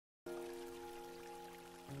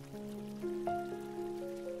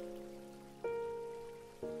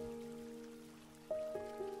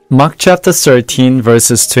Mark chapter 13,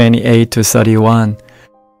 verses 28 to 31.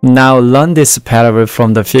 Now learn this parable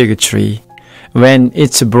from the fig tree. When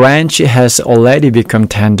its branch has already become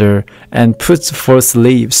tender and puts forth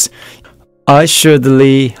leaves,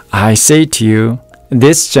 assuredly I say to you,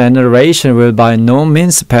 this generation will by no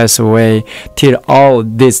means pass away till all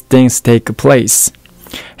these things take place.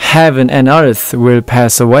 Heaven and earth will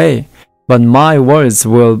pass away, but my words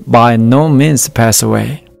will by no means pass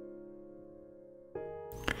away.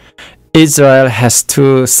 Israel has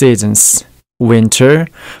two seasons. Winter,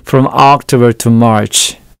 from October to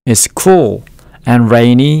March, is cool and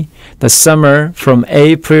rainy. The summer, from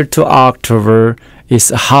April to October, is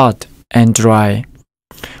hot and dry.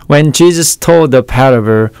 When Jesus told the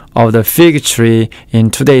parable of the fig tree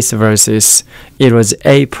in today's verses, it was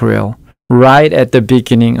April, right at the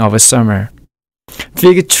beginning of summer.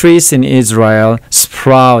 Fig trees in Israel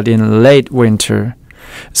sprout in late winter,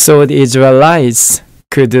 so the Israelites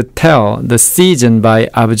could tell the season by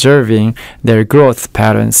observing their growth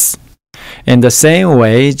patterns. In the same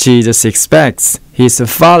way, Jesus expects his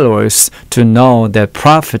followers to know that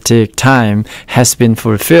prophetic time has been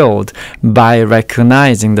fulfilled by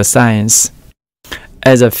recognizing the signs.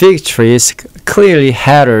 As the fig trees clearly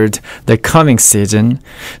herald the coming season,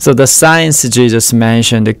 so the signs Jesus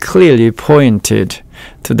mentioned clearly pointed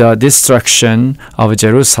to the destruction of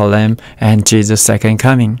Jerusalem and Jesus' second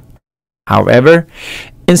coming. However,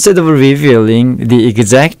 instead of revealing the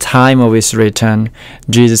exact time of his return,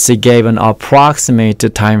 Jesus gave an approximate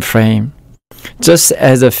time frame. Just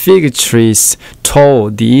as the fig trees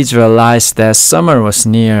told the Israelites that summer was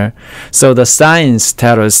near, so the signs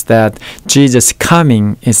tell us that Jesus'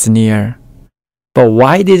 coming is near. But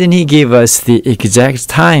why didn't he give us the exact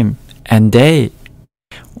time and day?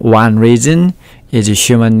 One reason is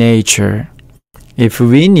human nature. If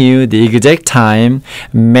we knew the exact time,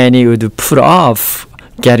 many would put off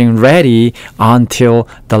getting ready until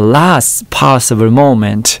the last possible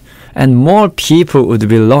moment, and more people would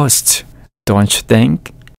be lost, don't you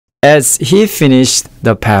think? As he finished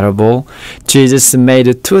the parable, Jesus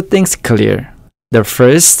made two things clear. The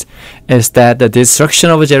first is that the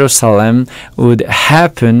destruction of Jerusalem would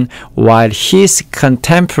happen while his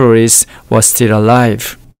contemporaries were still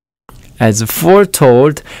alive. As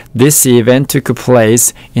foretold, this event took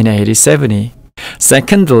place in AD 70.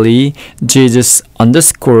 Secondly, Jesus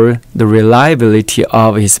underscored the reliability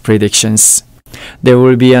of his predictions. There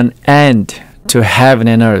will be an end to heaven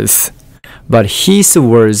and earth, but his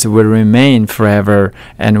words will remain forever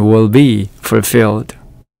and will be fulfilled.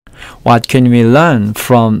 What can we learn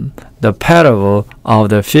from the parable of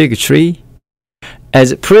the fig tree?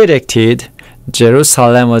 As predicted,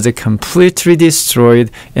 Jerusalem was completely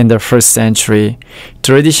destroyed in the first century.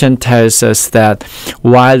 Tradition tells us that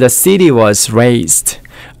while the city was razed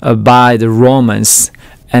by the Romans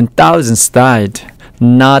and thousands died,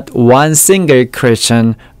 not one single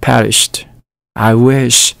Christian perished. I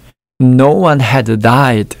wish no one had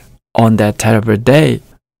died on that terrible day.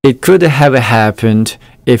 It could have happened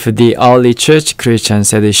if the early church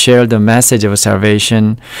Christians had shared the message of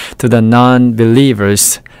salvation to the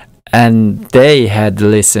non-believers and they had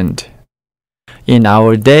listened. In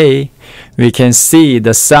our day, we can see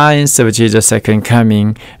the signs of Jesus' second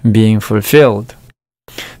coming being fulfilled.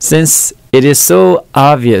 Since it is so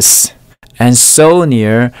obvious and so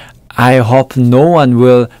near, I hope no one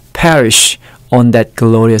will perish on that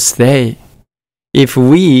glorious day. If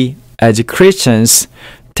we, as Christians,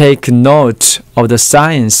 take note of the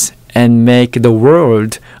signs and make the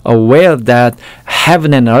world aware that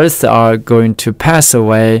heaven and earth are going to pass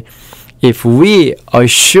away, if we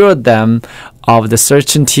assure them of the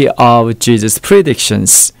certainty of Jesus'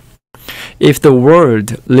 predictions, if the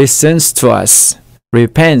world listens to us,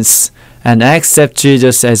 repents, and accepts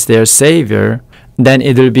Jesus as their Savior, then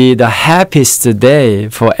it will be the happiest day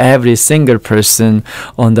for every single person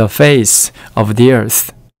on the face of the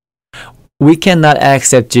earth. We cannot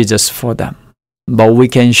accept Jesus for them, but we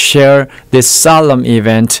can share this solemn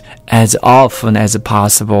event as often as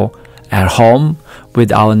possible at home,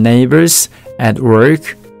 with our neighbors, at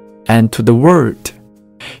work, and to the world.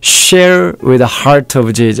 Share with the heart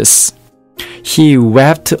of Jesus. He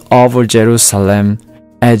wept over Jerusalem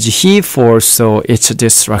as he foresaw its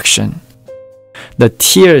destruction. The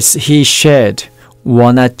tears he shed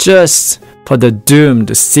were not just for the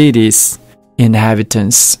doomed city's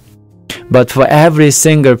inhabitants, but for every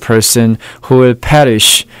single person who will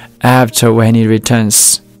perish after when he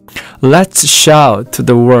returns. Let's shout to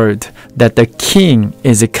the world that the King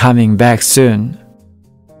is coming back soon.